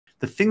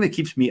the thing that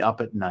keeps me up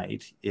at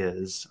night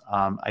is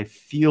I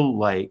feel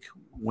like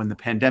when the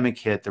pandemic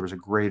hit, there was a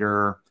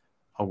greater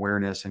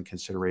awareness and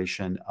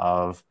consideration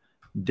of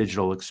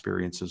digital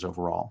experiences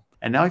overall.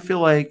 And now I feel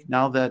like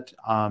now that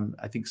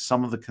I think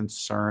some of the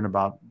concern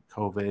about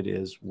COVID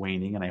is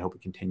waning, and I hope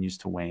it continues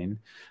to wane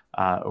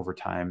over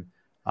time.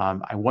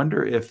 I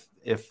wonder if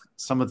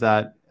some of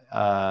that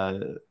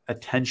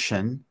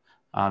attention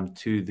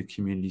to the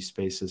community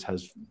spaces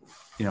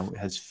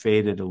has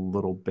faded a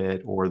little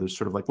bit, or there's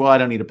sort of like, well, I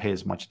don't need to pay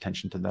as much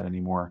attention to that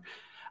anymore.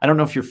 I don't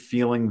know if you're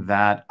feeling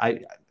that.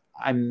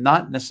 I'm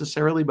not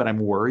necessarily, but I'm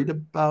worried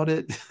about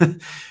it.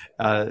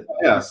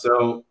 Yeah.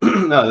 So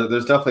no,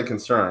 there's definitely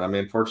concern. I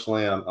mean,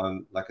 fortunately,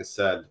 on like I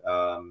said,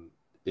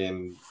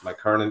 in my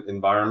current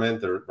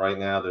environment, right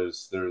now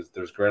there's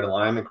great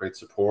alignment, great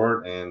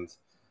support, and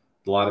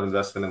a lot of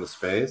investment in the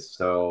space.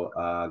 So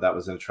that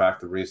was an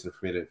attractive reason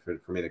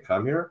for me to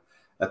come here.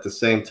 At the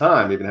same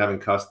time, we've been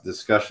having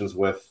discussions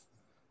with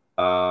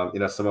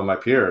some of my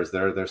peers.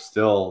 They're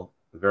still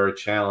very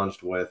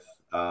challenged with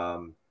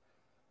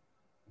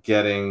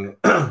getting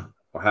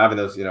or having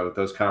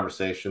those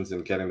conversations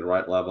and getting the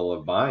right level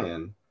of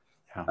buy-in,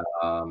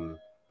 to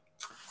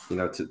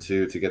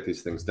get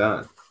these things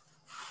done.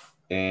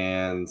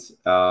 And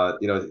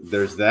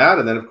there's that,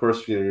 and then of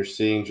course you're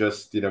seeing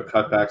just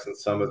cutbacks in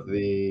some of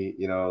the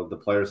the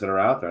players that are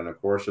out there, and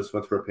of course just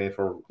went through a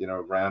painful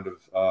round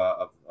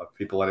of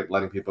people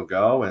letting people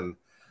go, and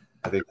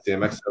I think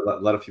CMX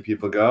let a few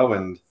people go,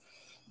 and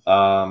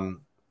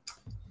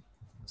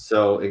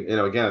so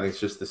again, I think it's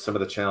just some of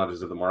the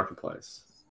challenges of the marketplace.